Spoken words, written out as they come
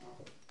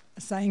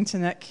saying to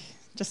Nick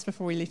just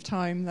before we left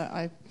home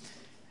that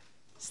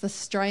it's this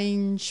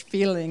strange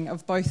feeling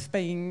of both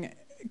being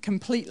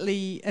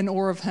completely in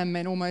awe of him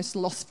and almost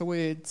lost for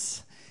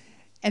words,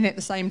 and at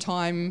the same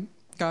time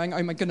going,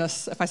 oh my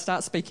goodness, if I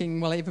start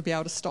speaking, will I ever be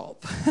able to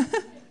stop?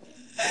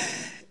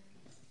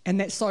 And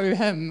that's so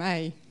him,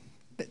 eh?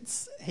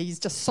 He's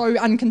just so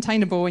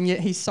uncontainable, and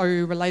yet he's so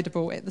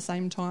relatable at the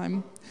same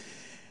time.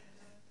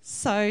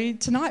 So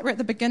tonight we're at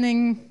the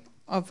beginning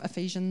of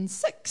Ephesians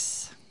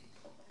 6.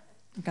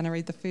 I'm going to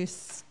read the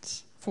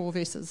first 4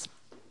 verses.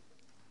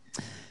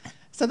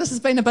 So this has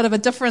been a bit of a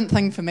different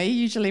thing for me.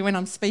 Usually when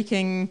I'm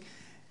speaking,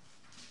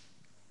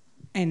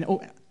 and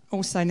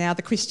also now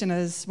the question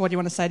is, what do you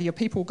want to say to your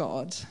people,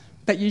 God?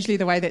 But usually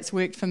the way that's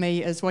worked for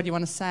me is, what do you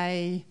want to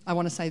say? I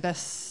want to say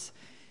this.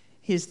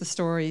 Here's the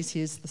stories,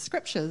 here's the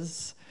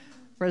scriptures.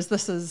 Whereas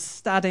this is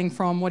starting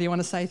from, what do you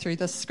want to say through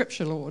this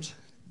scripture, Lord?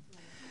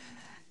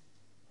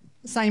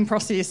 Same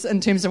process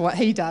in terms of what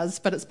he does,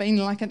 but it's been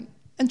like an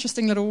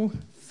interesting little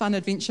fun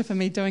adventure for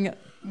me doing it,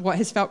 what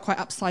has felt quite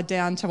upside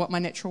down to what my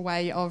natural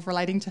way of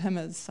relating to him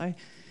is. So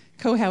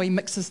cool how he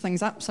mixes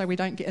things up so we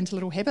don't get into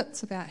little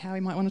habits about how he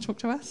might want to talk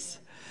to us.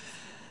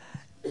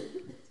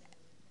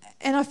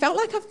 And I felt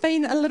like I've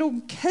been a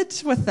little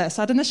kid with this.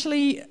 I'd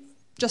initially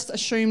just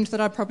assumed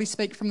that I'd probably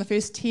speak from the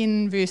first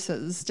 10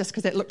 verses just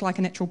because that looked like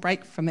a natural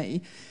break for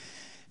me.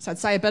 So I'd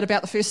say a bit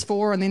about the first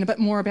 4 and then a bit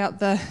more about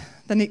the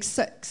next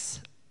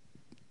 6.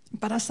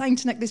 But I was saying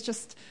to Nick,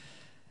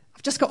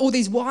 I've just got all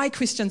these why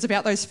questions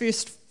about those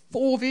first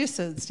 4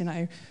 verses,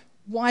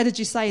 Why did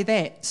you say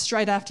that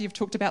straight after you've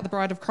talked about the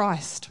bride of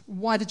Christ?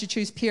 Why did you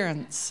choose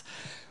parents?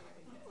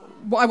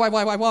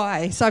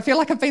 Why? So I feel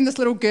like I've been this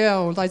little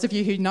girl. Those of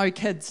you who know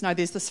kids know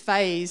there's this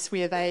phase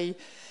where they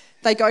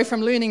go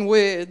from learning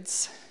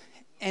words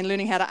and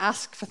learning how to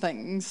ask for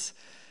things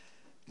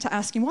to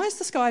asking, why is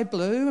the sky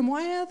blue? And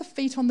why are the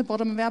feet on the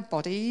bottom of our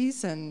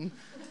bodies? And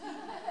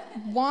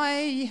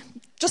why?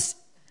 Just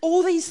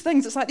all these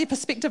things. It's like their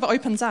perspective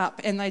opens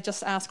up and they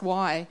just ask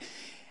why.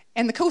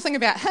 And the cool thing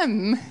about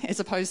him, as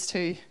opposed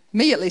to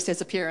me at least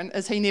as a parent,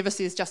 is he never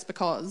says just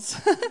because.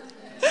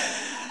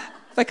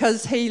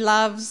 Because he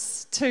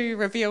loves to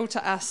reveal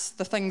to us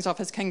the things of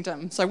his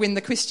kingdom. So when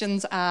the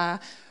questions are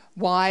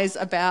wise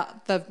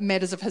about the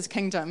matters of his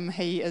kingdom,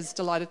 he is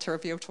delighted to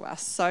reveal to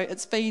us. So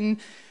it's been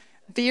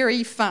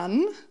very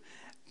fun.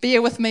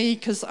 Bear with me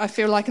because I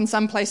feel like in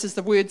some places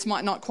the words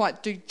might not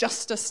quite do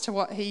justice to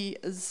what he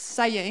is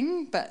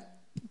saying, but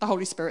the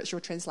Holy Spirit's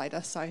your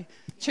translator, so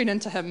tune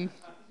into him.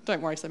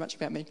 Don't worry so much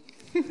about me.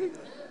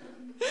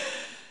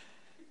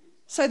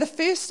 So the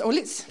first,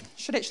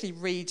 should actually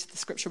read the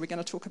scripture we're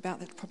going to talk about.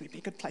 That'd probably be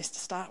a good place to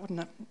start,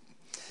 wouldn't it?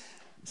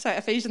 So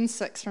Ephesians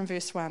 6 from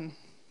verse 1.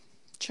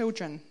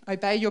 Children,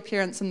 obey your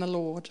parents in the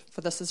Lord, for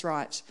this is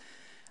right.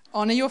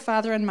 Honour your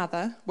father and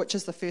mother, which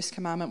is the first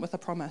commandment with a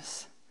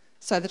promise,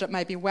 so that it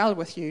may be well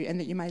with you and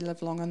that you may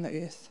live long on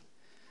the earth.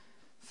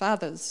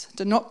 Fathers,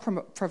 do not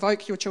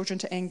provoke your children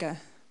to anger,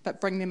 but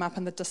bring them up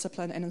in the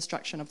discipline and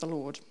instruction of the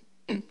Lord.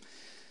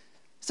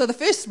 So the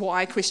first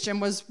why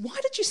question was, why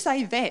did you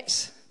say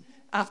that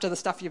after the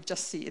stuff you've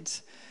just said?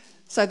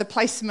 So the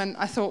placement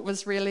I thought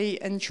was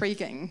really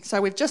intriguing.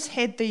 So we've just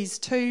had these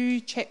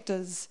 2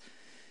 chapters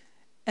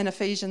in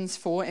Ephesians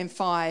 4 and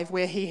 5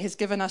 where he has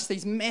given us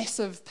these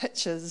massive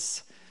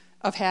pictures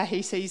of how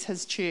he sees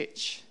his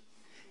church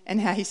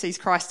and how he sees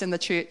Christ and the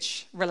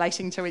church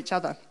relating to each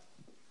other.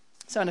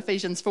 So in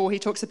Ephesians 4 he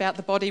talks about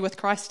the body with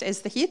Christ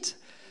as the head.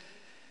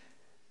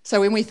 So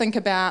when we think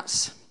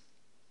about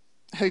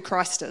who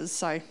Christ is,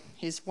 so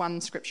here's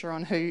one scripture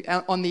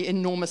on the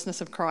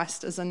enormousness of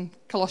Christ is in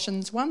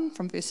Colossians 1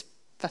 from verse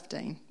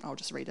 15. I'll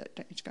just read it,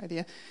 don't need to go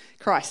there.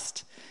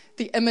 Christ,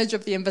 the image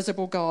of the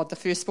invisible God, the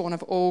firstborn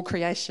of all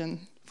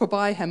creation. For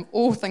by him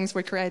all things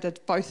were created,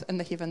 both in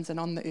the heavens and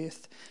on the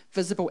earth,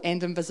 visible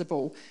and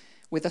invisible.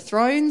 Whether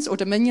thrones or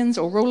dominions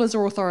or rulers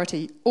or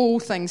authority, all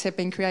things have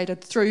been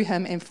created through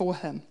him and for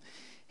him.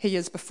 He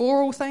is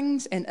before all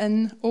things, and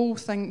in all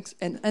things,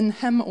 and in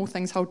him all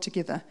things hold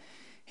together.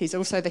 He's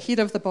also the head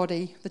of the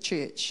body, the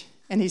church,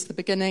 and he's the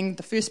beginning,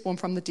 the firstborn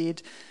from the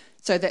dead,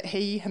 so that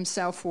he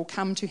himself will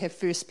come to have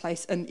first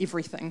place in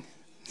everything.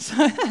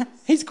 So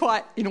he's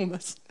quite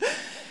enormous.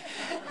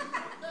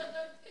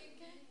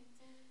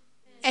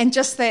 And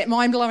just that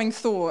mind-blowing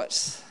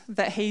thought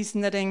that he's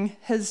knitting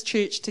his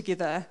church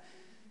together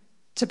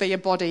to be a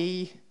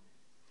body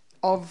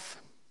of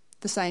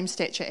the same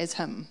stature as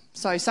him.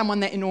 So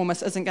someone that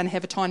enormous isn't going to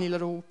have a tiny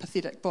little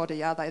pathetic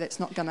body, are they? That's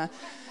not going to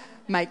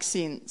make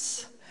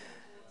sense.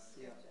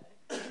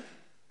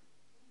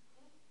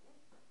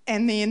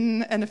 And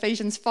then in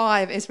Ephesians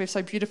 5, as we've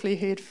so beautifully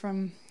heard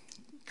from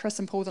Chris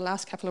and Paul the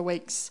last couple of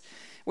weeks,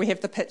 we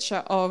have the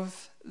picture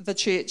of the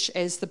church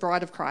as the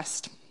bride of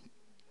Christ.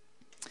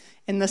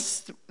 And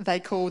this they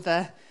call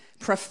the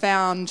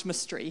profound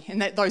mystery.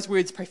 And those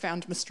words,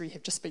 profound mystery,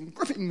 have just been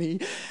gripping me.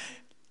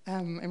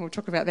 And we'll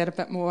talk about that a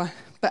bit more.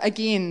 But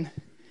again,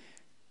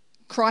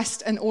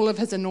 Christ in all of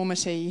his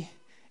enormity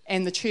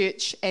and the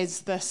church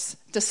as this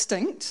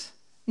distinct,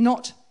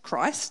 not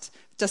Christ,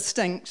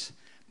 distinct,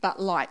 but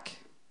like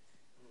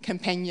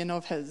companion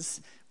of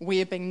his.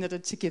 We're being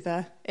knitted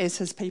together as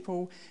his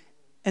people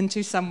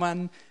into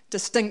someone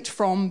distinct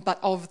from but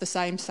of the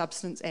same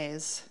substance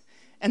as,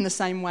 in the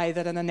same way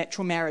that in a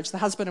natural marriage the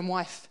husband and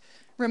wife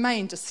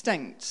remain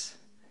distinct,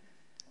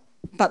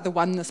 but the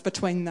oneness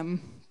between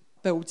them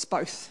builds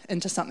both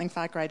into something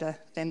far greater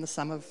than the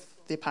sum of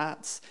their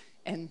parts,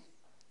 and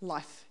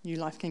new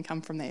life can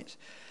come from that.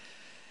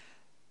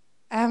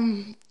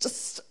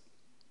 Just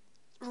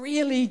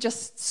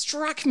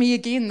struck me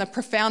again the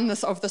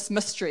profoundness of this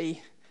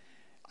mystery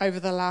over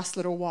the last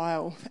little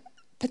while.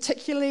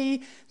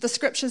 Particularly the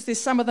scriptures, there's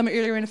some of them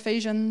earlier in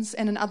Ephesians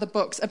and in other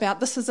books about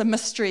this is a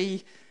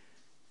mystery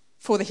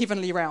for the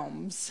heavenly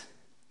realms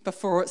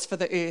before it's for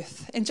the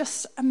earth. And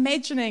just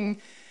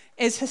imagining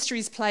as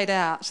history's played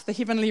out, the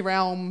heavenly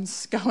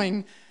realms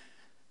going,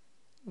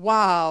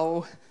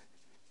 wow,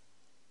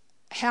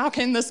 how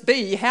can this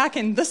be? How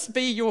can this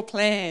be your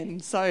plan?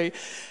 So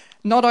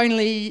not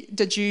only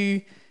did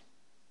you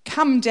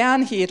come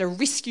down here to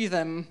rescue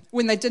them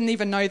when they didn't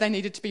even know they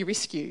needed to be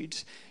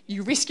rescued,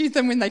 you rescued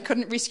them when they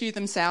couldn't rescue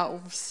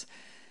themselves.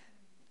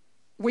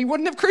 We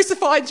wouldn't have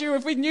crucified you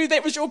if we knew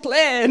that was your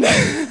plan.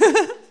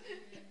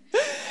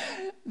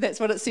 That's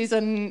what it says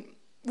in,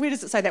 where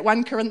does it say that?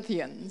 1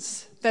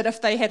 Corinthians. That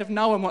if they had have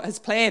known what his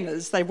plan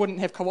is, they wouldn't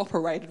have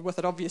cooperated with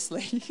it,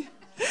 obviously.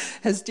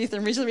 His death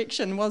and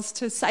resurrection was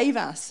to save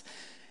us.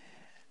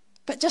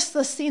 But just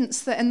the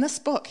sense that in this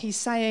book he's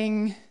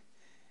saying,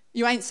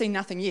 you ain't seen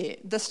nothing yet.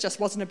 This just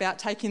wasn't about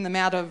taking them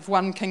out of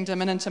one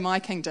kingdom and into my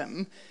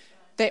kingdom.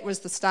 That was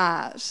the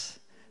start.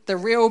 The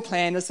real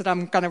plan is that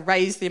I'm going to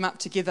raise them up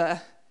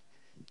together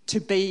to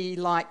be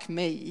like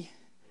me,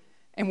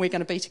 and we're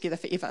going to be together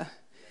forever.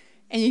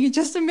 And you can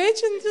just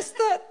imagine just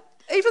that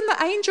even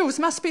the angels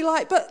must be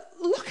like, but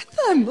look at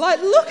them,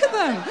 look at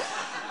them.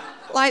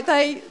 Like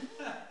they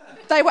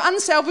were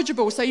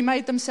unsalvageable, so he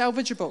made them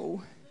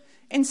salvageable.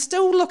 And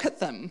still look at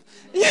them.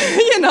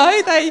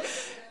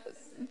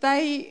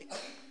 They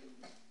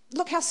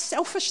look how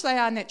selfish they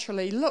are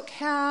naturally. Look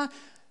how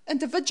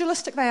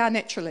individualistic they are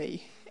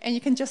naturally. And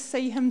you can just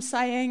see him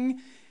saying,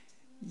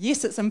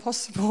 yes, it's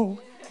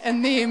impossible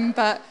in them,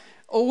 but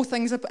all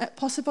things are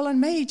possible in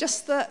me.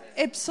 Just the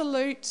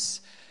absolute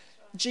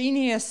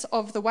genius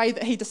of the way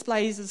that he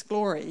displays his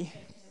glory,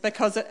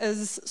 because it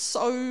is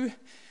so,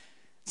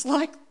 it's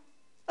like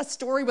a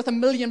story with a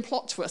million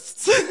plot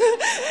twists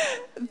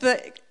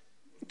that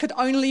could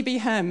only be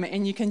him.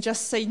 And you can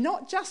just see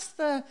not just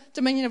the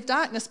dominion of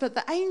darkness, but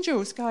the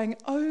angels going,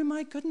 oh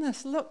my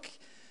goodness, look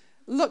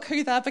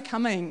who they're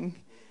becoming.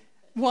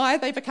 Why are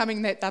they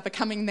becoming that? They're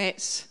becoming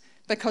that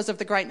because of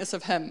the greatness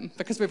of him,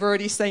 because we've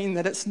already seen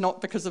that it's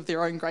not because of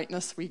their own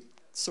greatness. We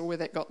saw where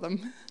that got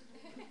them.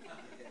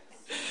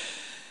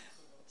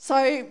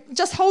 So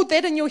just hold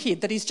that in your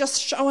head, that he's just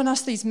showing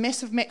us these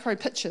massive macro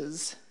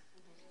pictures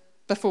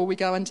before we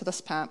go into this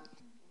part.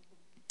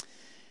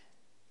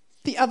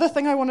 The other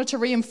thing I wanted to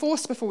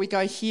reinforce before we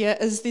go here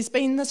is there's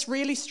been this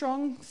really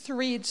strong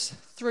thread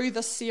through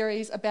this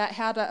series about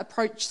how to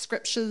approach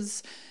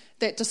scriptures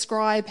that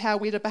describe how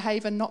we're to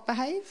behave and not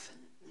behave,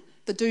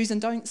 the do's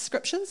and don'ts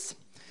scriptures.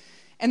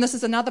 And this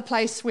is another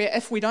place where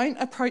if we don't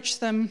approach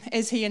them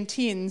as he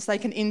intends, they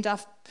can end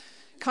up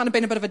kind of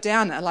being a bit of a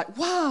downer, like,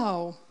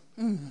 wow,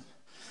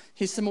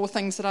 here's some more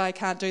things that I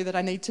can't do that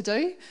I need to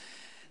do.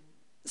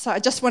 So I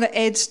just want to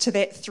add to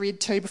that thread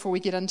too before we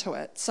get into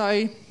it. So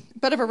a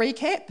bit of a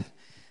recap,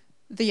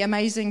 the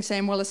amazing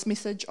Sam Willis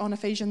message on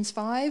Ephesians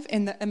 5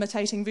 and the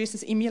imitating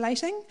versus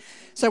emulating.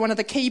 So one of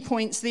the key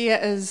points there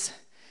is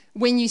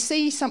when you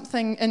see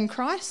something in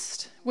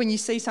Christ, when you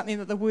see something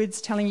that the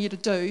word's telling you to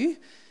do,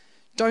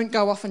 don't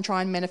go off and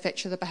try and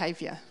manufacture the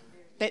behaviour.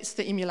 That's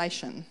the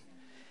emulation.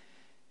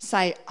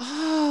 Say,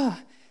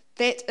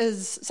 that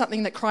is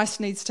something that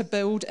Christ needs to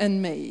build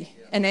in me.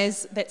 And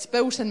as that's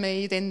built in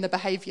me, then the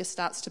behaviour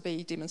starts to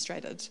be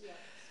demonstrated.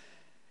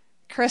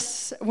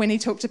 Chris, when he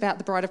talked about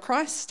the bride of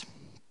Christ,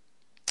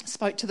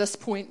 spoke to this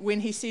point when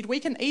he said, we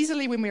can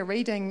easily, when we're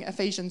reading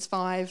Ephesians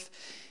 5,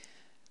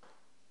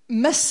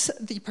 miss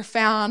the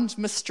profound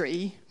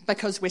mystery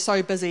because we're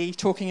so busy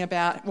talking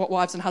about what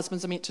wives and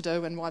husbands are meant to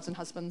do, and wives and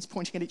husbands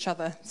pointing at each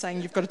other,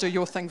 saying, you've got to do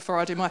your thing before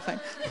I do my thing.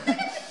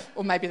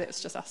 Or maybe that's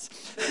just us.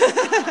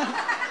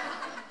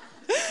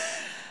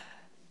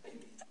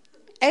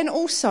 And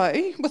also,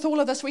 with all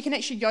of this, we can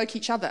actually yoke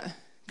each other.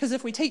 Because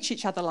if we teach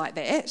each other like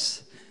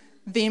that,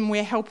 then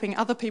we're helping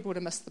other people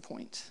to miss the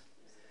point.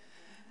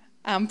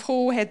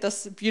 Paul had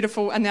this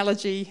beautiful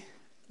analogy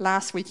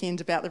last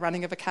weekend about the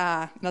running of a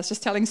car. And I was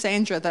just telling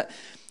Sandra that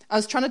I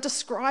was trying to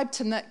describe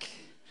to Nick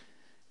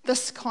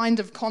this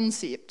kind of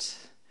concept.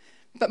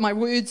 But my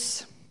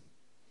words,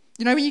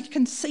 when you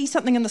can see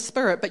something in the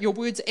spirit, but your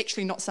words are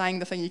actually not saying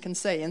the thing you can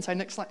see. And so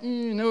Nick's like,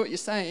 you know what you're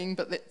saying,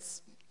 but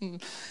that's...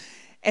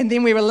 And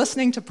then we were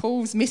listening to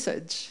Paul's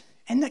message,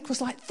 and Nick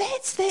was like,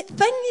 that's that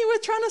thing you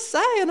were trying to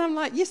say. And I'm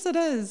like, yes, it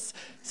is.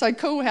 So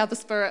cool how the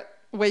Spirit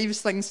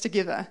weaves things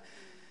together.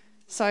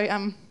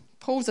 So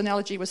Paul's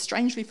analogy was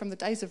strangely from the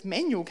days of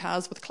manual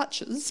cars with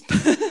clutches.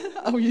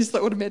 I'll use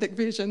the automatic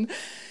version.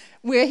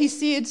 where he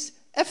said,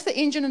 if the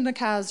engine in the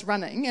car is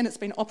running and it's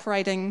been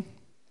operating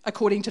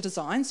according to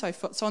design, so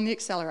foot's on the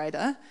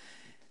accelerator,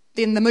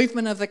 then the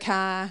movement of the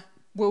car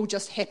will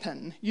just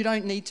happen. You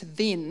don't need to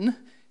then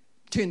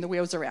turn the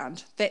wheels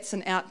around. That's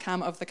an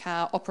outcome of the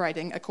car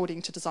operating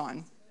according to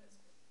design.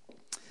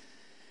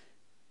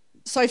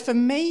 So for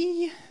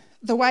me,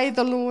 the way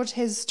the Lord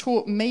has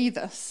taught me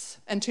this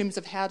in terms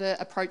of how to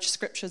approach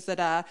scriptures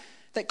that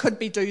could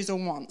be do's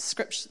and wants,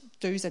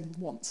 do's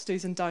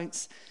and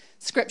don'ts,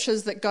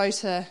 scriptures that go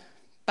to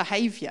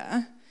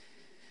behaviour,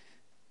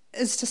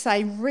 is to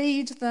say,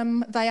 read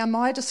them. They are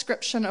my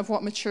description of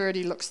what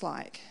maturity looks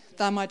like.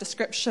 They're my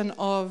description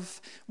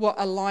of what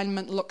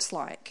alignment looks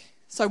like.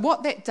 So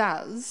what that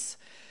does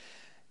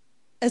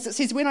is it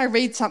says when I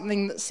read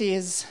something that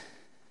says,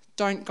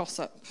 don't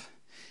gossip,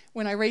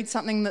 when I read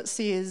something that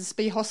says,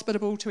 be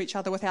hospitable to each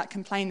other without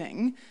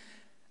complaining,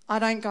 I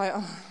don't go,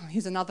 oh,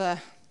 here's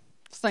another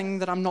thing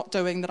that I'm not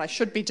doing that I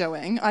should be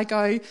doing. I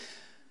go,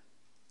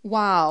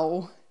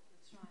 wow,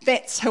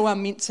 that's who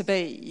I'm meant to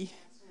be.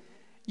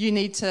 You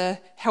need to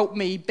help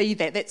me be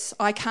that.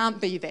 I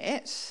can't be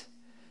that.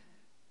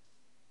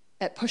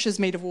 It pushes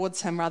me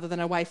towards him rather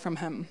than away from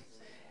him.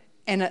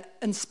 And it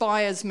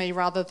inspires me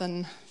rather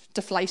than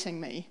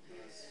deflating me.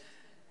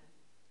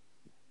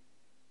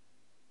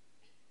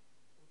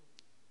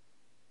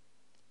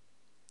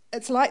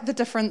 It's like the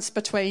difference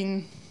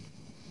between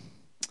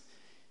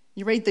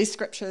you read these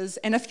scriptures,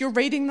 and if you're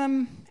reading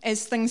them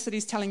as things that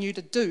he's telling you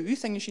to do,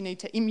 things you need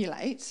to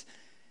emulate,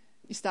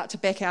 you start to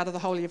back out of the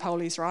Holy of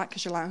Holies, right?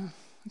 Because you're like,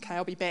 okay,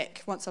 I'll be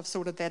back once I've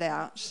sorted that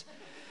out.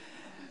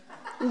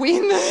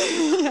 When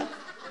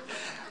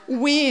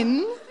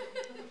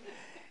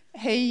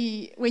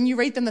you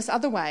read them this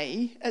other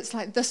way, it's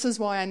like, this is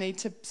why I need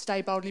to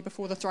stay boldly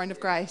before the throne of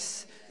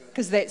grace,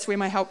 because that's where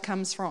my help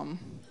comes from.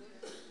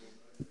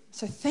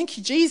 So thank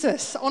you,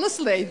 Jesus.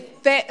 Honestly,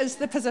 that is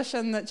the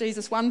position that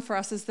Jesus won for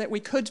us, is that we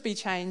could be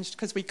changed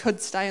because we could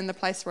stay in the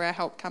place where our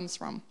help comes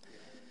from.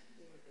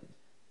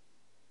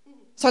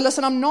 So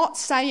listen, I'm not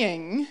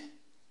saying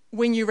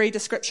when you read a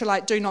scripture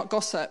like do not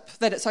gossip,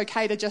 that it's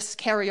okay to just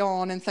carry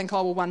on and think,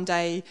 oh, well, one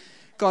day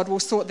God will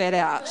sort that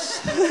out.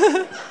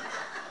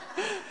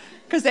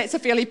 Because that's a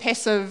fairly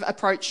passive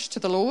approach to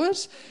the Lord.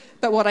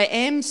 But what I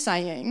am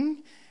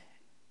saying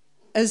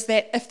is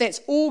that if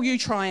that's all you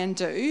try and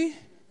do,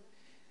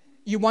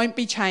 you won't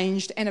be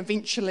changed, and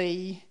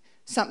eventually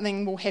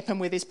something will happen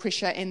where there's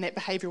pressure and that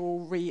behaviour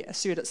will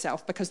reassert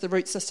itself because the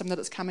root system that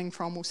it's coming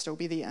from will still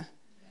be there.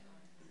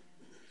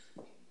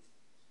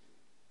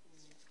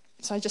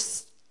 So I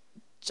just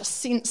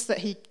sense that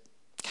he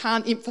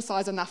can't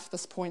emphasise enough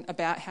this point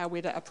about how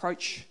we're to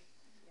approach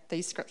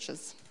these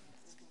scriptures.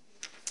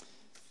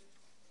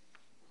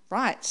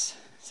 Right,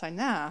 so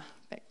now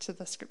back to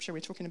the scripture we're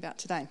talking about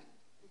today.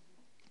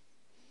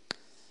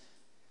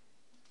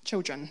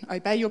 Children,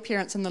 obey your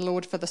parents in the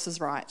Lord, for this is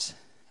right.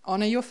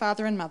 Honour your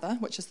father and mother,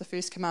 which is the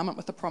first commandment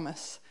with a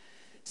promise,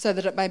 so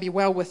that it may be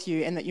well with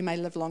you and that you may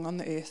live long on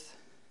the earth.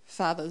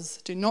 Fathers,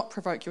 do not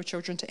provoke your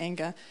children to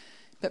anger,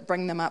 but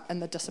bring them up in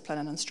the discipline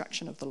and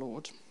instruction of the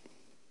Lord.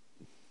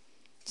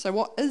 So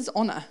what is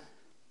honour?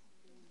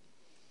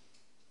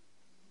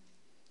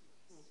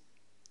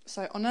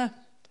 So honour,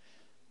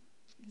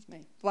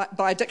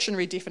 by a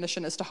dictionary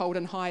definition, is to hold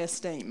in high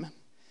esteem,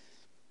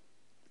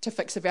 to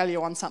fix a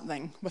value on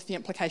something, with the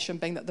implication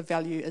being that the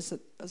value is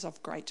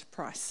of great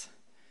price.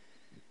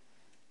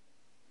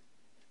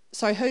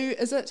 So who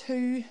is it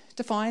who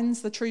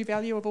defines the true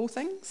value of all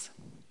things?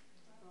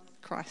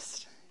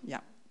 Christ,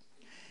 yeah.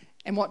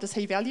 And what does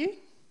he value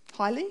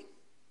highly?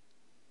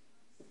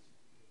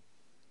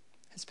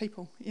 His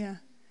people, yeah.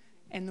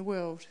 And the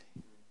world.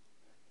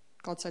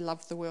 God so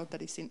loved the world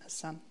that he sent his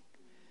son.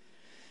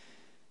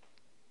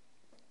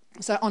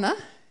 So honour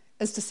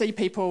is to see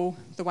people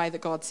the way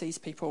that God sees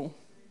people,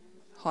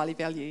 highly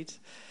valued.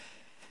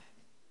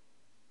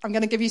 I'm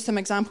going to give you some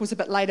examples a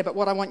bit later, but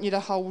what I want you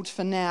to hold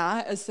for now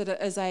is that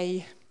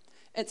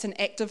it's an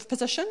active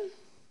position.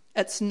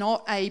 It's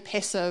not a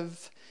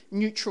passive,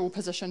 neutral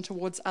position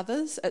towards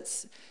others.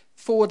 It's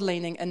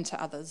forward-leaning into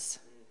others.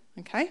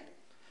 Okay?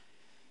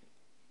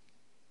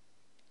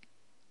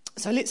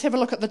 So let's have a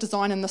look at the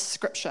design in this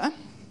scripture,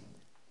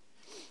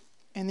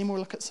 and then we'll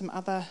look at some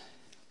other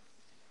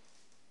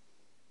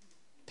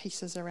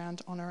pieces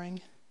around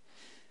honouring.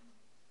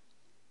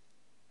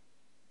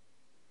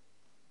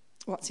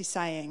 What's he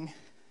saying?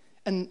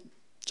 And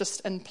just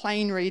in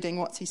plain reading,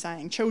 what's he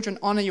saying? Children,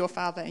 honour your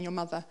father and your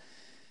mother.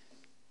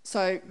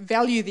 So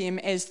value them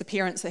as the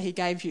parents that he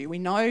gave you. We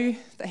know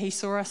that he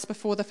saw us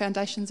before the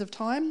foundations of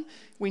time.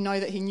 We know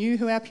that he knew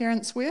who our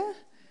parents were.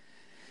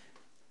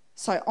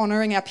 So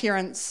honouring our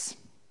parents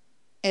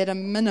at a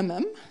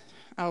minimum,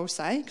 I will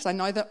say, because I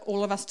know that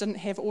all of us didn't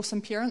have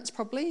awesome parents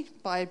probably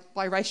by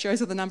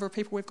ratios of the number of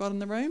people we've got in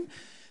the room.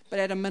 But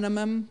at a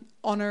minimum,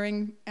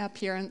 honouring our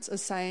parents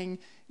is saying,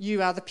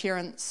 you are the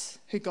parents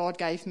who God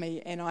gave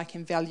me and I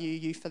can value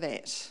you for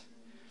that.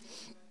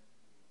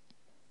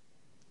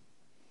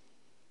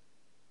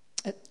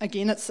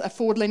 Again, it's a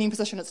forward-leaning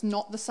position. It's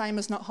not the same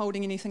as not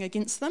holding anything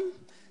against them.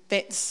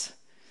 It's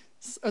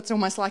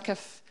almost like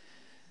if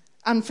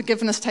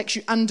unforgiveness takes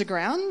you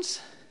underground,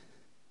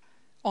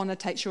 honour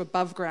takes you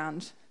above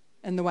ground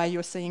in the way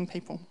you're seeing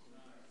people.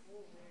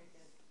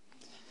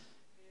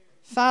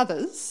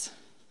 Fathers,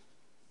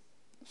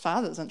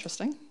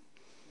 interesting.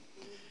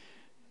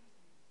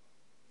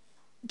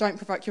 Don't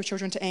provoke your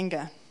children to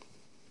anger.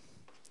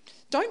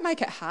 Don't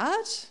make it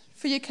hard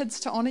for your kids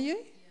to honour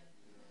you.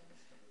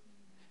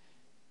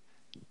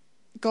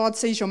 God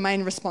sees your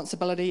main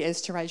responsibility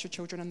as to raise your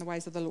children in the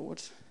ways of the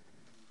Lord.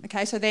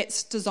 Okay, so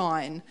that's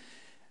design.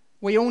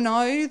 We all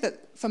know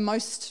that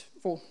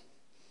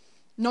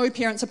no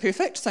parents are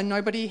perfect, so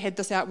nobody had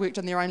this outworked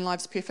in their own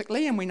lives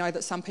perfectly, and we know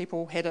that some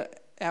people had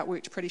it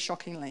outworked pretty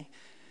shockingly.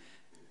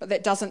 But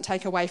that doesn't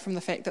take away from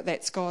the fact that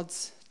that's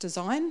God's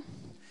design,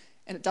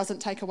 and it doesn't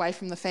take away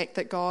from the fact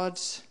that God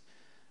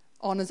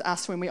honours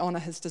us when we honour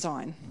his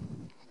design.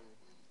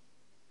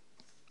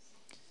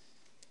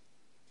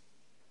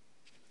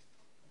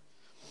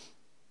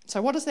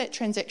 So what does that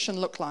transaction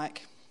look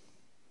like?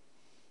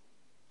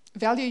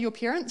 Value your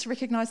parents,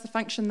 recognise the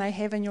function they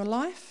have in your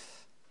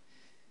life,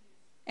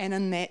 and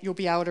in that you'll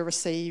be able to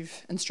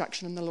receive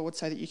instruction in the Lord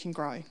so that you can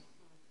grow.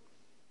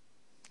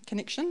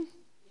 Connection,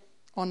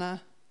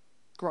 honour,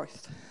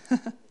 growth.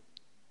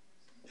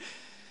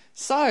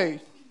 So,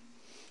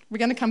 we're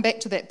going to come back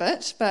to that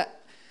bit,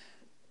 but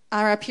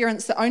are our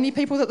parents the only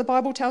people that the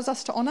Bible tells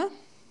us to honour?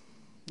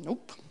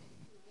 Nope.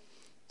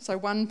 So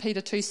 1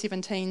 Peter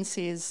 2:17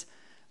 says,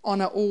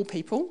 honour all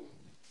people,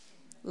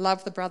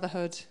 love the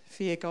brotherhood,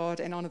 fear God,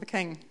 and honour the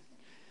king.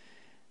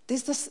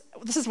 This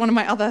is one of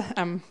my other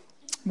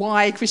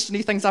why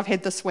questiony things I've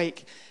had this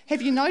week.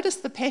 Have you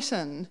noticed the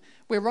pattern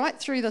where right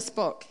through this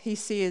book he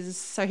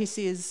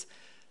says,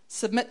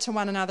 submit to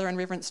one another in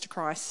reverence to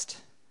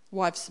Christ.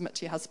 Wives, submit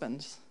to your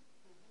husbands.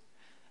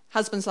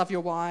 Husbands, love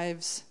your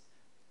wives.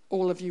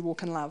 All of you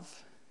walk in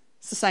love.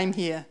 It's the same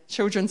here.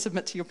 Children,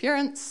 submit to your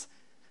parents.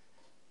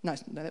 No,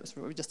 that was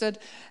what we just did.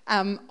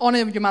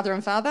 Honour your mother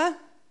and father.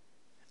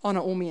 Honour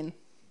all men.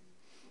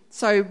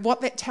 So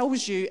what that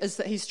tells you is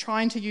that he's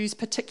trying to use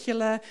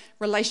particular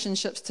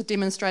relationships to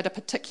demonstrate a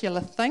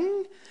particular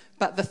thing,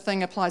 but the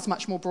thing applies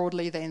much more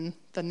broadly than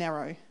the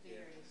narrow.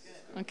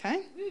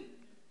 Okay?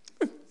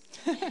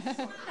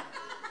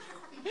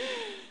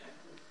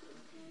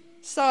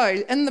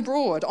 So, in the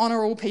broad,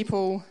 honour all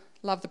people,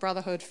 love the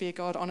brotherhood, fear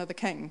God, honour the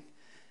king.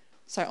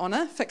 So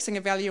honour, fixing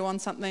a value on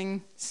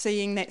something,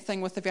 seeing that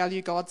thing with the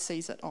value God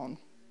sees it on.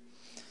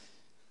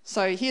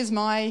 So here's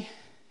my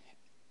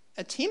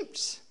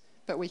attempt,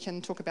 but we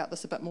can talk about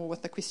this a bit more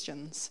with the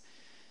questions.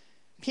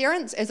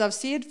 Parents, as I've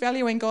said,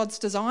 valuing God's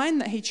design,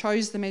 that he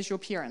chose them as your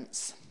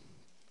parents.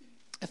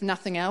 If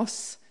nothing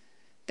else,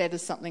 that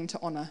is something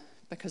to honour,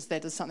 because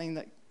that is something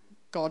that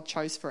God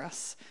chose for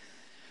us.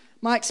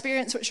 My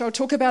experience, which I'll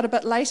talk about a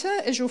bit later,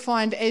 is you'll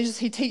find as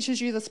he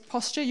teaches you this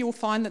posture, you'll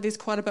find that there's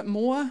quite a bit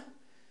more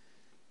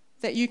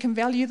that you can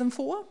value them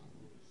for.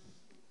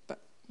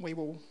 But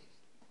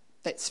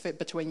that's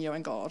between you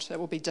and God. It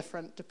will be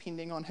different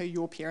depending on who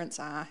your parents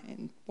are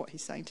and what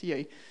he's saying to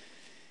you.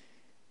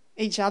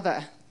 Each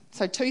other.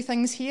 So 2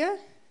 things here.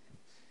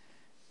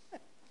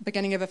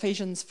 Beginning of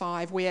Ephesians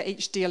 5, we are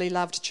each dearly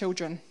loved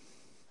children.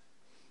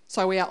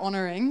 So we are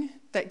honouring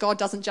that God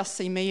doesn't just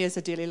see me as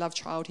a dearly loved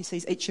child, he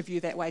sees each of you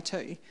that way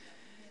too.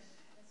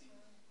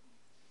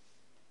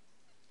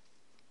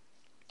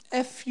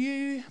 If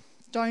you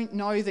don't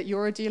know that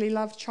you're a dearly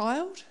loved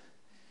child,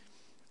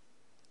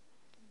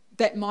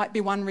 that might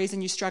be one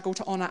reason you struggle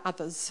to honour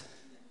others,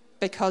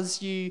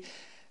 because you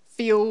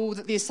feel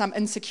that there's some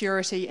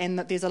insecurity and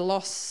that there's a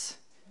loss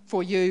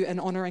for you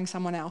in honouring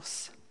someone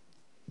else.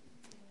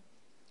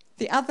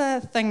 The other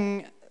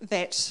thing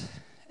that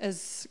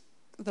is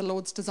the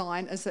Lord's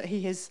design is that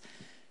he has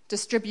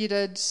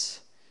distributed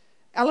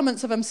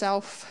elements of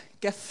himself,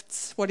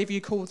 gifts, whatever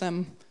you call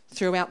them,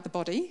 throughout the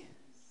body.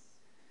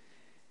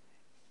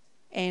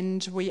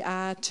 And we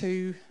are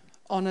to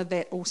honour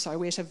that also.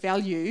 We're to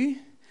value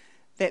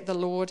that the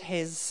Lord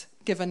has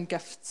given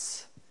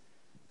gifts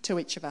to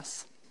each of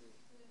us.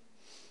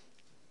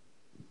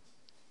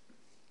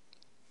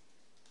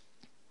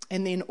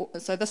 And then,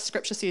 so this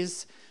scripture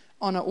says,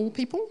 honour all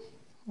people,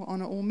 or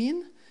honour all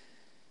men.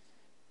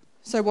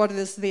 So what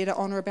is there to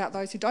honour about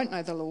those who don't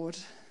know the Lord?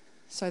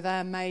 So they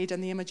are made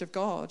in the image of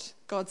God.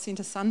 God sent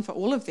a son for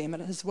all of them,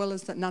 and his will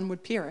is that none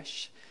would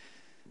perish.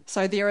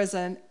 So there is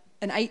an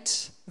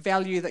innate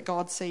value that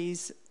God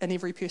sees in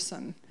every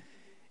person,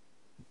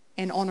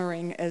 and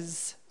honouring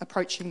is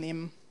approaching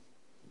them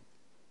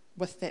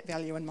with that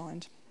value in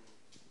mind.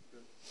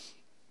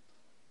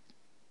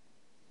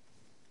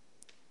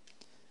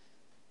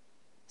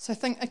 So I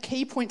think a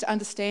key point to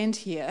understand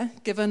here,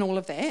 given all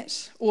of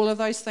that, all of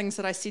those things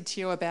that I said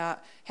to you about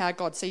how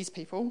God sees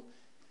people,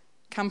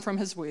 come from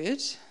his word.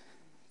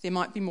 There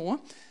might be more.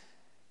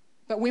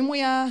 But when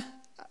we are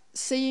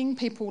seeing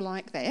people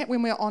like that,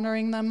 when we're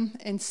honouring them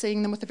and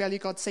seeing them with the value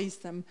God sees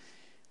them,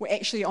 we're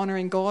actually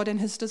honouring God and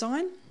his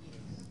design.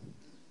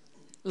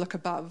 Look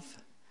above.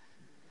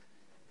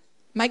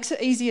 Makes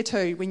it easier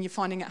too when you're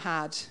finding it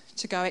hard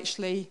to go,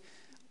 actually,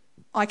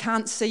 I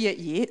can't see it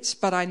yet,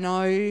 but I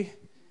know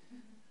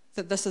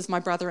that this is my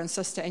brother and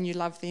sister and you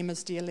love them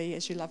as dearly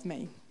as you love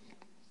me.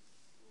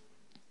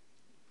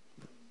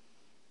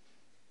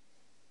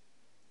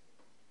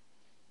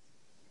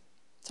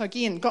 So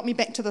again, got me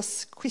back to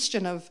this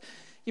question of,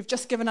 you've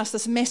just given us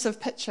this massive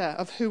picture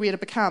of who we're to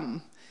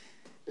become.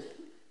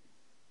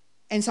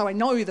 And so I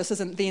know this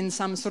isn't then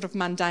some sort of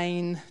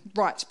mundane,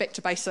 right, back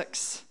to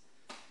basics,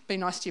 be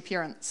nice to your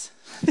parents.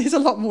 There's a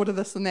lot more to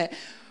this than that.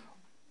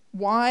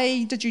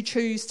 Why did you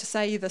choose to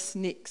say this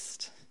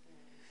next?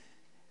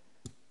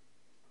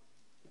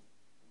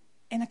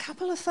 And a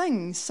couple of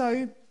things.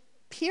 So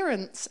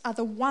parents are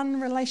the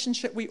one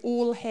relationship we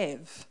all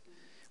have.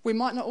 We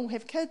might not all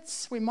have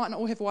kids, we might not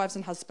all have wives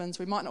and husbands,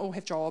 we might not all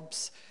have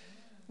jobs.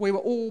 We were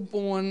all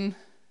born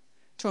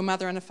to a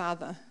mother and a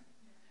father.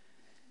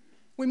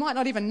 We might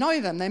not even know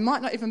them, they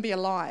might not even be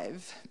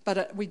alive,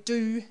 but we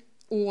do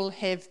all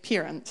have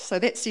parents. So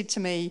that said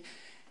to me,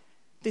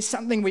 there's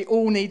something we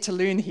all need to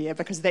learn here,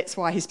 because that's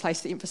why he's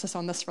placed the emphasis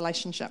on this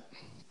relationship.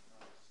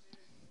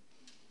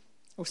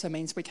 Also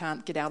means we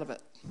can't get out of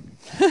it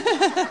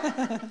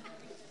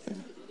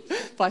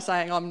by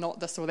saying I'm not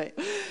this or that.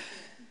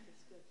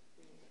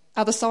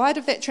 Other side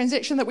of that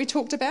transaction that we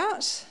talked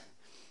about,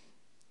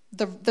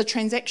 the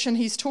transaction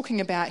he's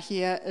talking about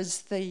here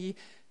is the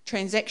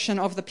transaction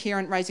of the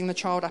parent raising the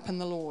child up in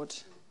the Lord.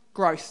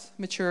 Growth,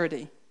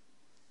 maturity.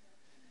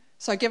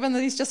 So given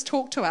that he's just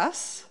talked to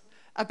us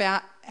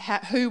about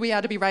who we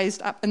are to be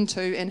raised up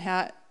into and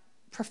how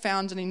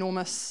profound and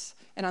enormous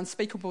and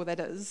unspeakable that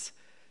is,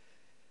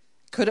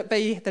 could it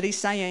be that he's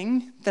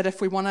saying that if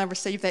we want to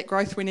receive that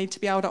growth, we need to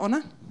be able to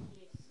honour?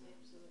 Yes,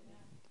 absolutely.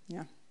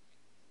 Yeah.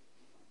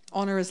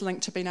 Honour is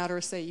linked to being able to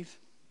receive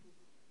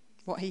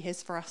what he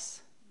has for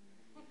us.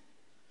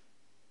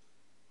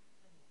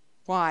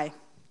 Why?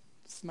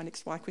 This is my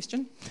next why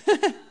question.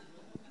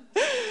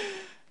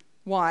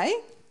 Why?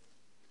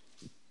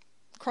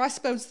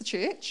 Christ builds the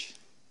church.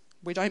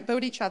 We don't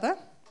build each other.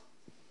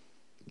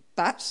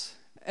 But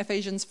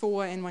Ephesians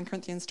 4 and 1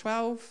 Corinthians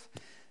 12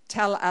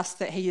 tell us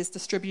that he has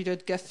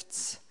distributed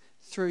gifts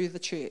through the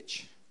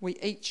church. We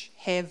each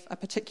have a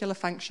particular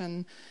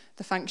function.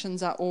 The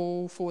functions are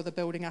all for the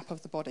building up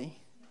of the body.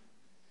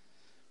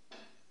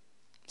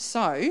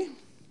 So,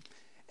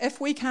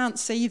 if we can't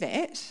see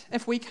that,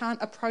 if we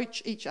can't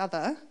approach each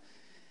other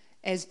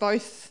as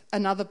both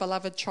another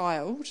beloved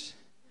child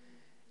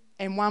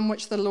and one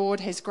which the Lord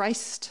has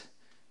graced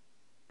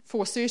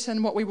for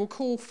certain what we will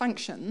call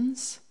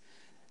functions,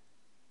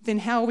 then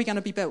how are we going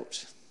to be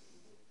built?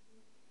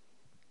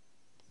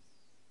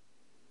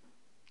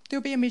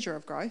 There'll be a measure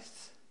of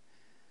growth.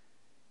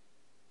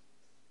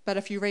 But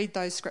if you read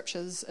those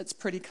scriptures, it's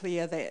pretty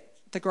clear that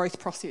the growth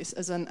process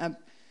isn't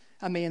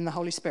a me and the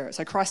Holy Spirit.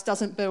 So Christ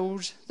doesn't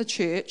build the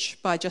church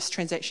by just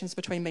transactions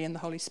between me and the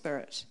Holy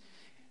Spirit.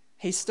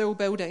 He's still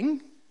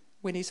building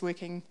when he's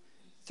working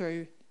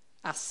through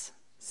us,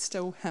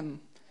 still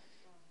him.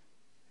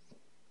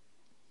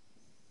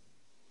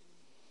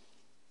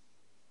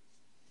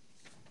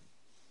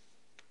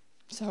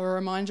 So a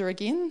reminder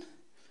again,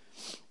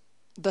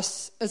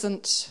 this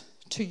isn't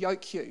to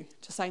yoke you,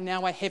 to say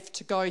now I have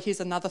to go, here's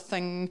another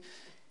thing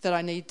that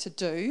I need to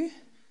do.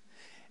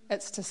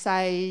 It's to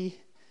say,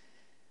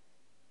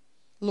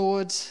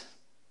 Lord,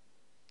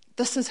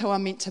 this is who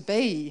I'm meant to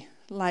be.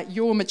 Like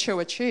your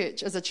mature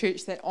church is a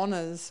church that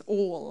honours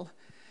all.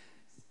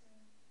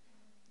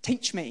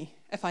 Teach me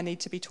if I need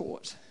to be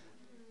taught.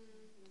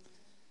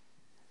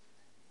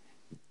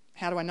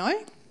 How do I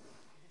know?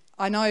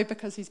 I know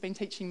because he's been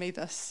teaching me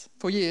this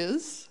for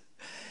years,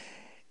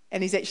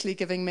 and he's actually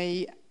giving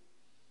me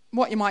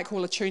what you might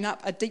call a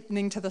tune-up, a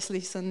deepening to this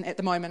lesson at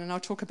the moment, and I'll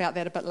talk about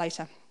that a bit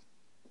later.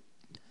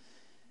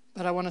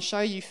 But I want to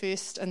show you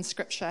first in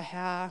Scripture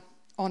how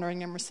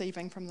honouring and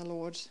receiving from the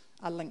Lord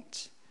are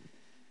linked.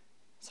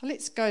 So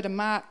let's go to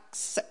Mark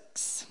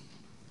 6.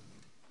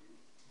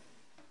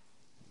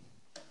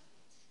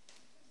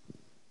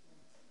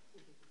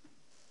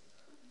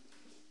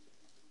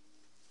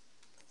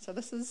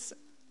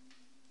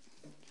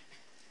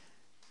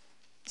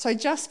 So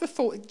just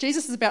before,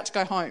 Jesus is about to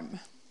go home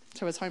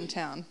to his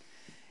hometown.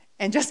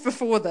 And just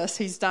before this,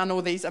 he's done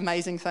all these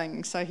amazing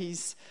things. So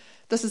this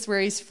is where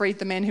he's freed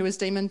the man who was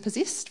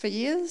demon-possessed for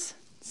years,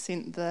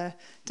 sent the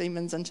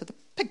demons into the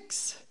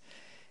pigs.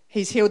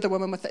 He's healed the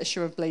woman with the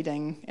issue of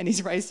bleeding, and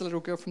he's raised a little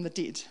girl from the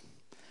dead.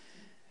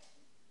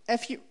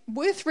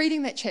 Worth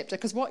reading that chapter,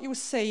 because what you'll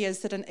see is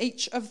that in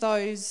each of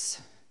those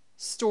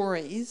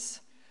stories,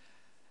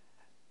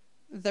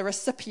 the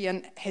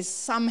recipient has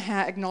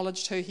somehow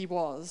acknowledged who he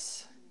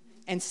was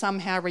and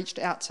somehow reached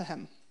out to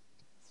him.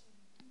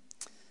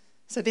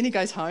 So then he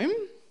goes home.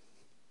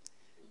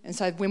 And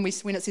so when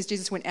it says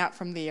Jesus went out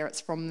from there,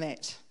 it's from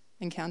that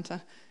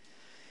encounter.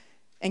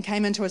 And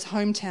came into his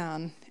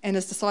hometown, and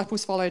his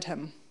disciples followed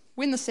him.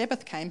 When the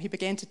Sabbath came, he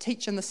began to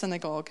teach in the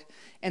synagogue,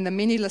 and the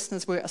many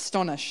listeners were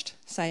astonished,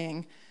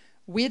 saying,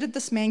 "Where did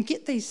this man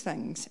get these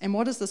things? And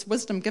what is this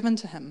wisdom given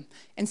to him?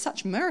 And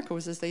such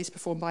miracles as these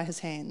performed by his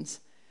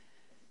hands?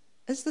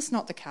 Is this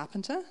not the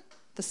carpenter,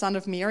 the the son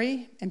of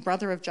Mary and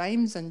brother of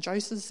James and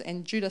Joseph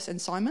and Judas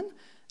and Simon?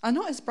 Are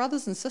not his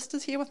brothers and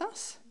sisters here with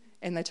us?"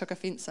 And they took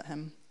offence at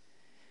him.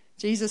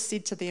 Jesus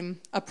said to them,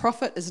 "A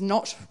prophet is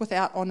not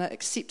without honour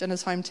except in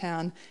his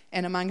hometown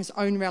and among his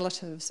own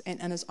relatives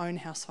and in his own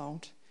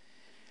household."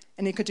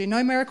 And he could do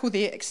no miracle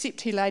there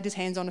except he laid his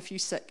hands on a few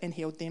sick and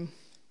healed them.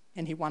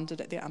 And he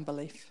wondered at their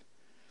unbelief.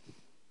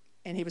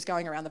 And he was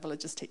going around the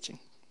villages teaching.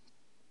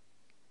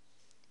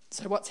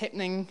 So what's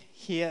happening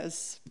here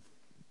is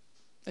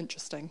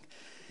interesting.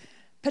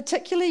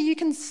 Particularly,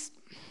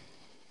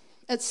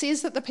 it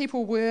says that the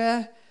people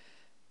were,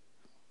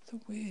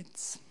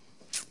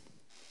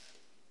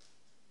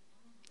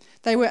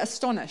 they were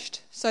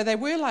astonished. So they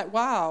were like,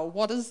 wow,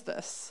 what is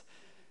this?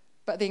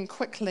 But then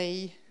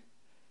quickly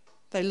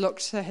they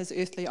looked to his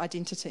earthly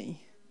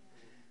identity.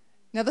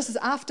 Now this is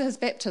after his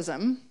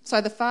baptism. So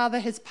the Father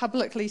has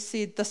publicly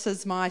said, "This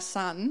is my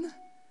Son."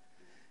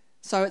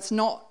 So it's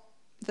not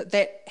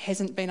that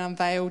hasn't been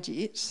unveiled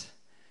yet.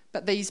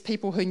 But these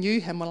people who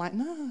knew him were like,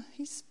 "No,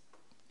 he's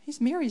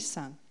Mary's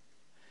son."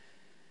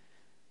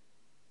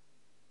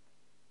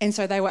 And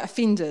so they were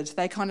offended.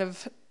 They kind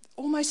of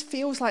almost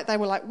feels like they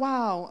were like,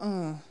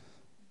 "Wow,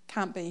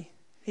 can't be.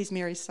 He's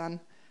Mary's son."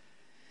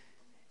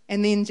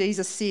 And then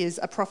Jesus says,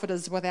 "A prophet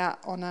is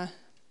without honour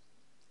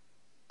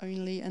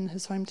only in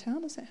his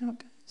hometown." Is that how it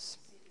goes?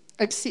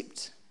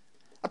 Except,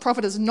 a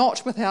prophet is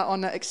not without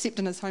honour except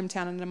in his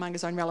hometown and among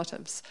his own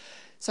relatives.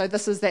 So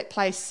this is that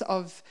place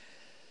of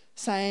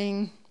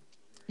saying,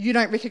 you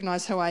don't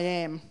recognise who I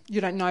am.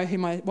 You don't know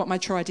what my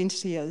true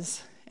identity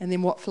is. And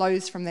then what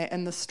flows from that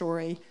in the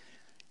story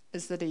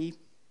is that he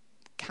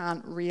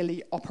can't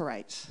really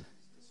operate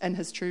in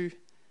his true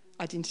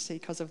identity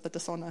because of the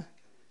dishonour.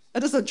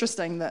 It is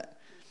interesting that,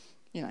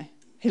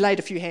 he laid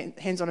a few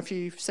hands on a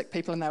few sick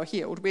people and they were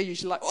healed. We're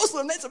usually like,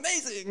 awesome, that's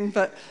amazing.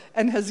 But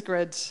in his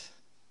grid,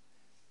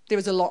 there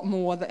was a lot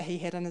more that he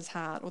had in his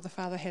heart, or the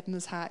Father had in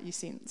his heart, you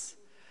sense.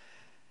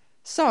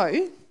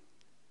 So,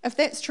 if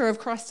that's true of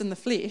Christ in the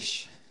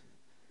flesh,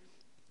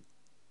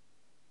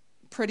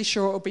 pretty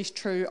sure it will be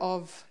true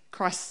of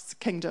Christ's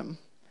kingdom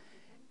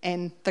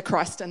and the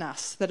Christ in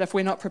us. That if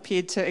we're not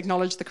prepared to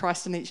acknowledge the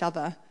Christ in each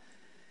other,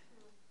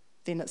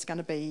 then it's going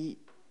to be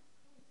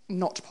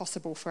not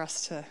possible for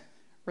us to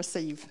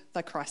receive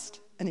the Christ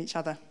in each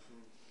other.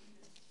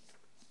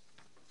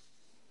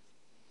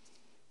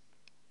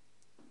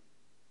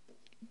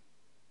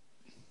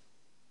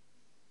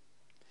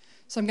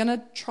 So I'm going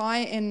to try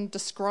and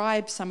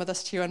describe some of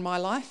this to you in my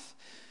life.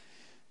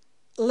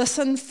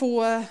 Listen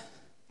for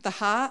the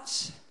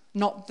heart,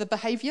 not the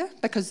behaviour,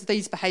 because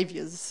these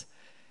behaviours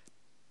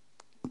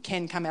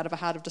can come out of a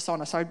heart of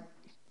dishonour. So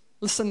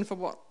listen for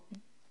what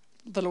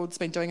the Lord's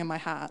been doing in my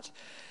heart.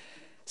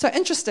 So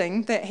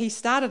interesting that he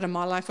started in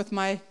my life with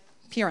my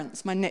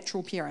parents, my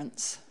natural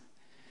parents.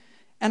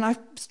 And I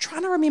was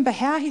trying to remember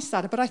how he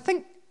started, but I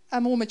think a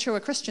more mature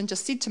Christian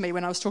just said to me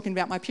when I was talking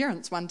about my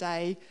parents one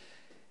day,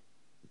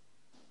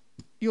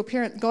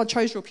 God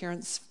chose your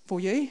parents for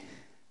you.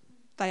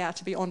 They are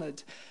to be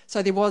honoured.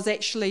 So there was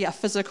actually a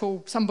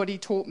physical, somebody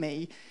taught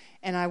me,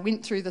 and I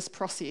went through this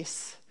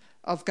process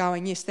of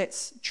going, yes,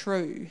 that's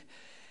true.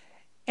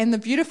 And the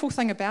beautiful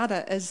thing about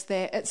it is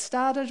that it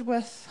started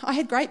with, I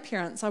had great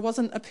parents. I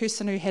wasn't a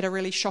person who had a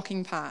really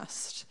shocking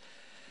past.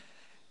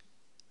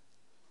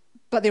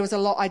 But there was a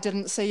lot I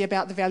didn't see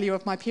about the value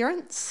of my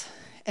parents.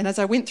 And as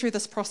I went through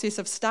this process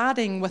of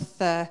starting with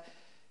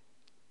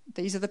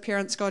these are the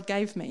parents God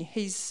gave me.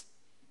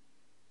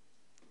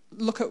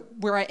 Look at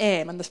where I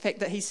am and the fact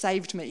that he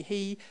saved me.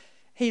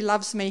 He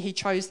loves me. He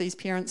chose these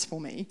parents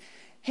for me.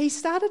 He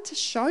started to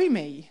show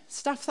me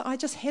stuff that I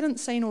just hadn't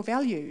seen or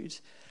valued,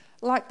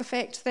 like the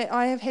fact that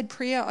I have had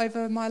prayer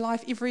over my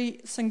life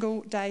every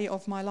single day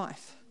of my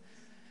life.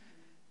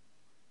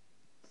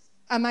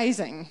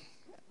 Amazing.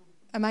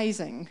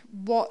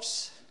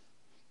 What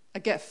a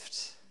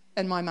gift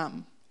in my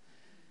mum.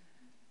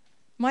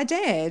 My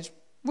dad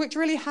worked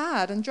really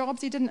hard in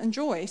jobs he didn't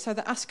enjoy so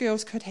that us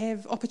girls could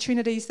have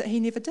opportunities that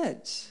he never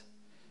did.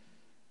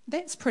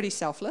 That's pretty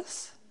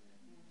selfless.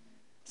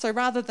 So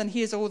rather than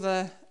here's all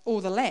the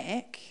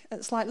lack,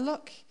 it's like,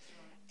 look,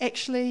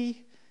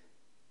 actually,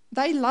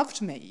 they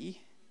loved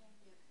me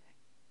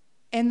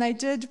and they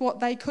did what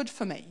they could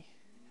for me.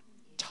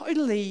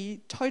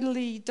 Totally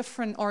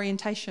different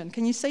orientation.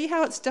 Can you see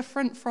how it's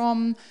different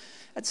from,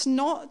 it's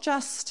not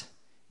just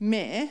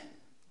meh,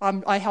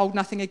 I hold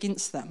nothing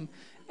against them.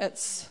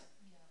 It's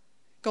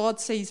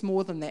God sees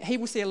more than that. He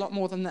will see a lot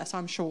more than this,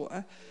 I'm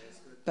sure.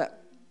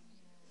 But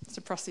it's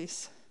a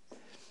process.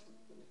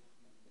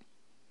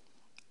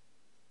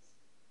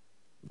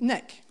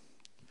 Nick.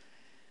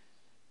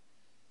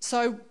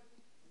 So,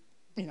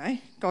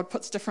 God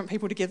puts different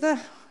people together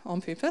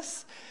on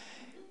purpose.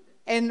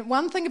 And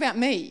one thing about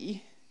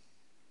me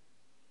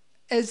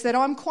is that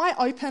I'm quite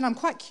open, I'm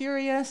quite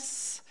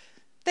curious.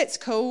 That's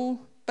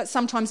cool, but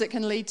sometimes it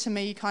can lead to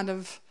me kind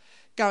of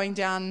going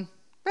down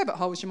rabbit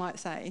holes, you might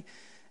say.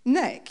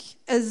 Nick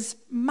is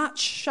much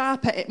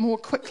sharper at more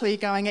quickly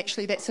going,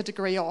 actually, that's a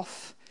degree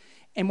off.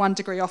 And 1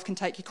 degree off can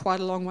take you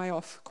quite a long way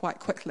off quite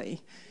quickly.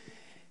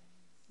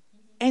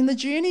 And the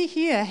journey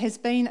here has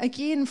been,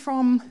 again,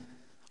 from,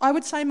 I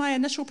would say my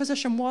initial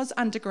position was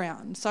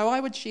underground. So I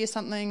would share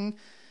something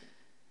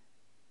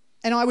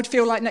and I would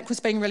feel like Nick was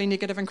being really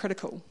negative and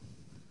critical.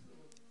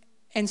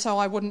 And so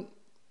I wouldn't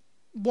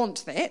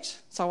want that.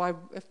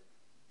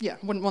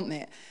 Wouldn't want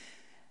that.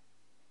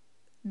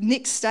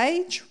 Next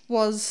stage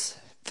was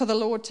for the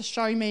Lord to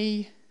show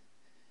me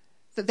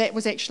that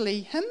was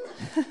actually him.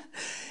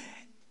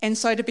 And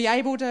so to be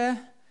able to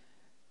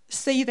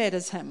see that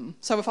as him.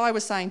 So if I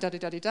was saying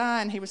da-da-da-da-da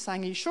and he was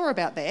saying, are you sure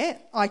about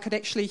that? I could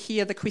actually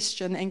hear the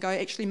question and go,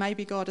 actually,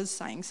 maybe God is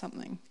saying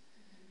something.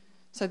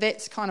 So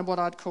that's kind of what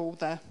I'd call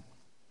the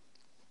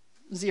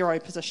zero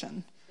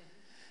position.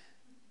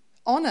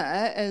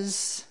 Honour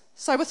is,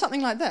 so with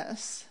something like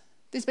this,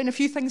 there's been a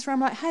few things where I'm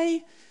like,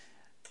 hey,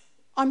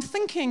 I'm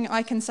thinking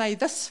I can say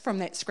this from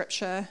that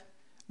scripture.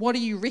 What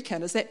do you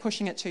reckon? Is that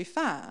pushing it too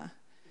far?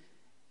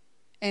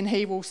 And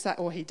he will say,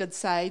 or he did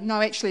say, no,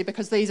 actually,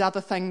 because these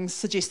other things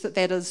suggest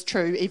that is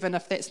true, even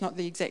if that's not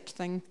the exact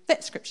thing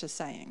that scripture's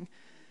saying.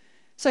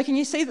 So can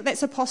you see that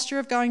that's a posture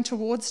of going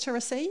towards to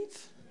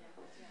receive?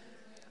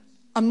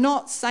 I'm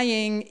not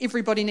saying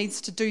everybody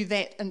needs to do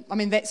that. And I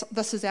mean,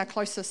 this is our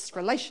closest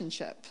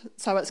relationship.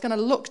 So it's going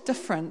to look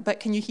different, but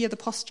can you hear the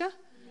posture?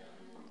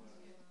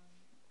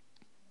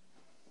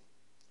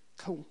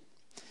 Cool.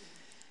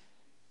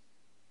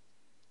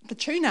 The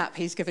tune-up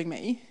he's giving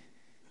me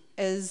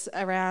is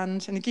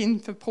around, and again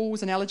for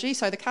Paul's analogy,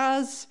 so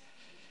the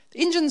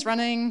engine's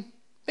running,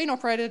 being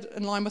operated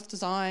in line with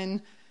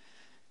design,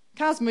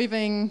 car's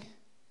moving,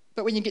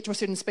 but when you get to a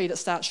certain speed it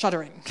starts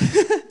shuddering.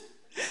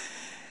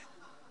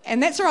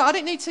 And that's all right, I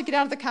don't need to get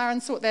out of the car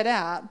and sort that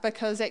out,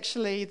 because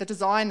actually the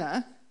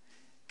designer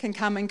can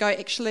come and go,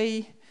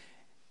 actually,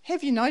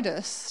 have you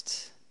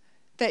noticed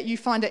that you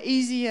find it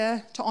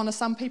easier to honour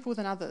some people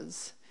than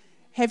others?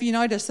 Have you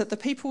noticed that the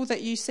people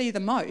that you see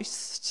the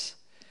most,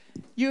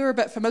 you're a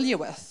bit familiar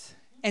with,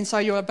 and so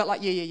you're a bit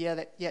like,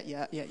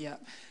 yeah.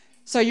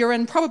 So you're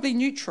in probably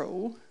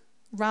neutral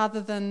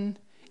rather than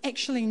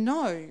actually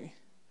no.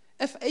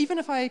 Even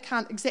if I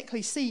can't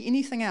exactly see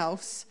anything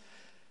else,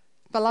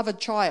 beloved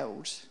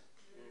child,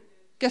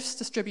 gifts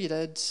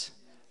distributed,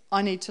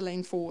 I need to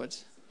lean forward.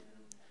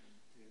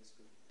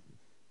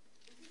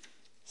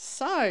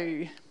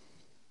 So,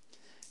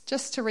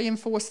 just to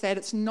reinforce that,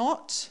 it's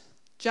not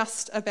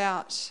just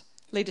about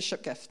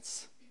leadership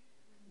gifts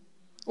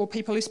or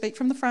people who speak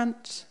from the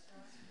front.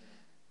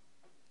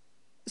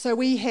 So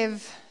we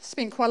have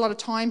spent quite a lot of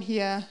time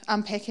here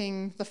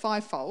unpacking the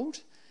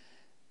fivefold.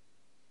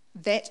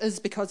 That is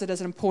because it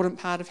is an important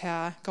part of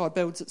how God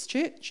builds his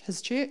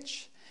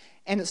church,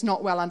 and it's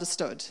not well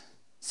understood.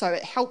 So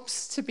it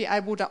helps to be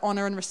able to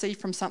honour and receive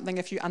from something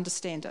if you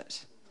understand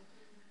it.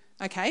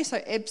 Okay,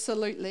 so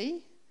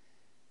absolutely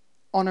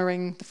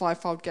honouring the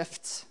fivefold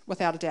gifts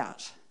without a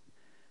doubt.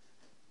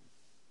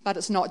 But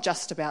it's not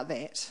just about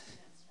that.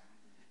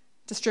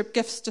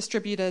 Gifts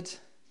distributed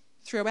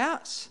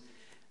throughout,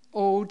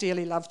 all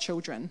dearly loved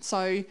children.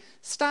 So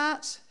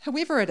start,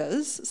 whoever it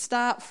is,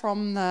 start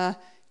from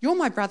you're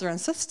my brother and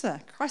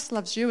sister. Christ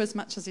loves you as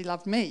much as he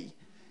loved me.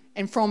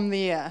 And from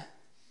there,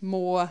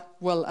 more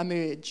will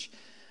emerge.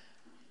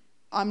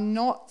 I'm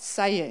not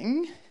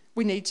saying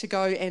we need to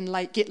go and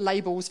get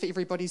labels for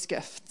everybody's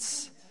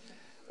gifts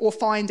or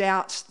find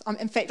out.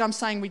 In fact, I'm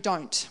saying we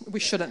don't. We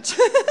shouldn't.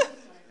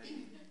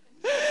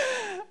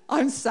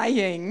 I'm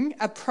saying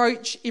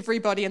approach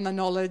everybody in the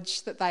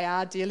knowledge that they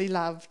are dearly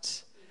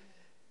loved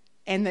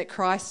and that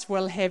Christ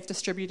will have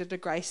distributed a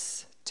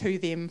grace to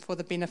them for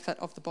the benefit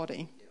of the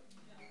body.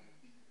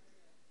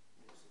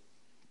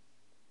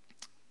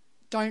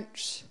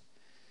 Don't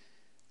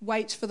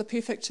wait for the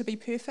perfect to be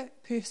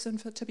perfect,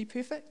 to be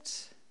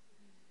perfect.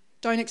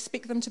 Don't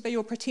expect them to be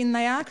or pretend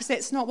they are, because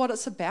that's not what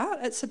it's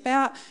about. It's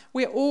about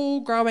we're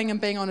all growing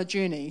and being on a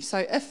journey. So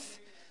if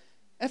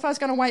I was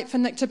going to wait for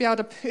Nick to be able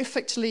to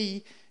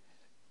perfectly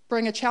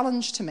bring a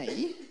challenge to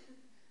me,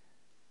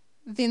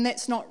 then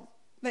that's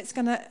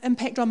going to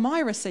impact on my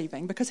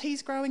receiving, because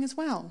he's growing as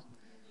well.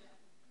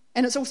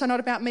 And it's also not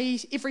about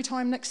me every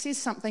time Nick says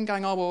something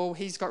going, oh, well,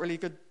 he's got really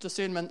good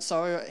discernment,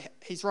 so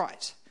he's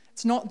right.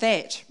 It's not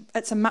that.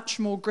 It's a much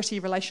more gritty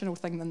relational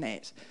thing than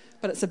that.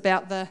 But it's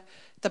about the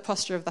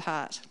posture of the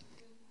heart.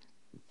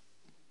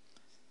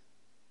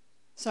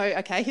 So,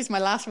 okay, here's my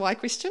last why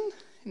question,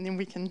 and then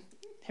we can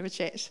have a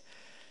chat.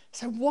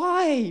 So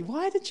why?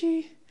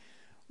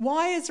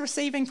 Why is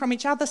receiving from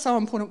each other so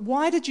important?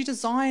 Why did you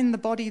design the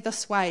body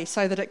this way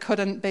so that it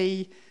couldn't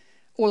be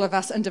all of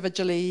us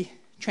individually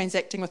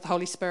transacting with the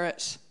Holy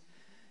Spirit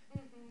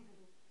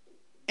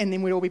and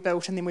then we'd all be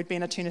built and then we'd be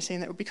in eternity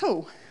and that would be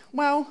cool?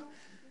 Well,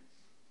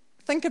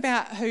 think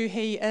about who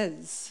he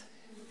is.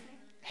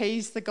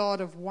 He's the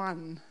God of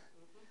one.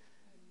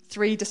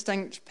 3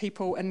 distinct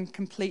people in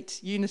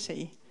complete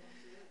unity.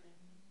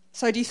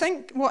 So do you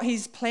think what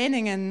he's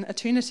planning in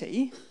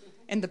eternity,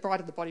 and the bride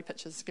of the body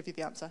pictures give you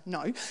the answer,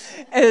 no,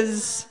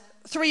 is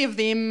 3 of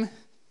them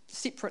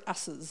separate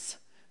us's?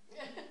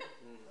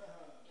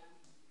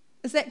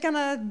 Is that going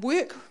to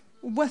work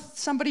with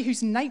somebody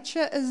whose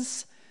nature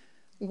is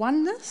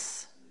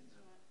oneness?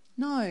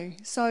 No.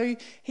 So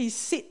he's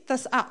set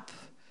this up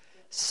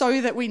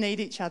so that we need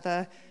each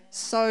other,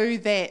 so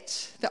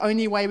that the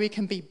only way we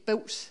can be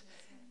built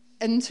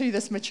into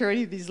this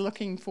maturity that he's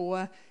looking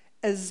for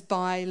is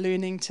by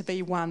learning to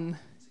be one.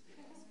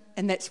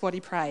 And that's what he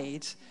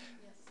prayed.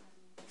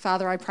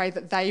 Father, I pray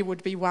that they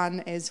would be one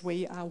as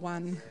we are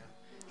one.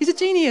 He's a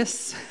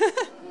genius.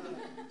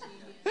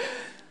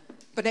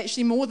 But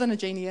actually more than a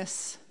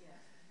genius.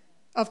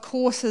 Of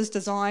course his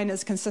design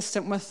is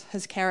consistent with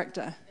his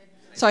character.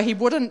 So he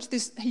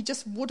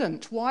just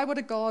wouldn't. Why would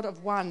a God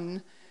of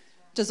one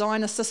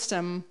design a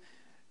system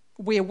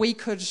where we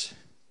could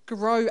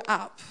grow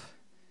up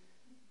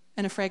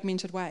in a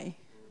fragmented way?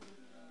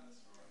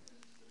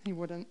 He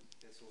wouldn't.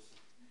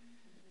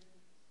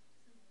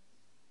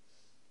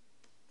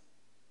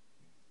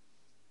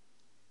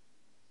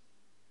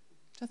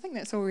 I think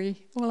that's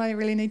all I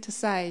really need to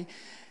say.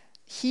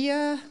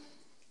 Here,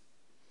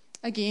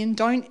 again,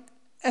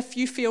 if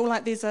you feel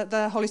like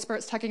the Holy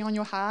Spirit's tugging on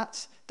your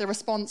heart, the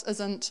response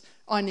isn't,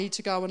 I need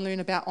to go and learn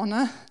about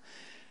honour.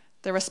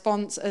 The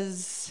response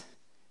is,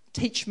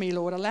 teach me,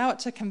 Lord. Allow it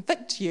to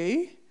convict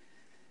you,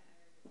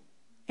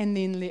 and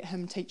then let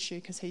him teach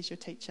you, because he's your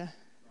teacher.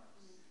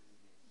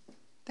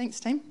 Thanks,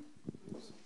 team.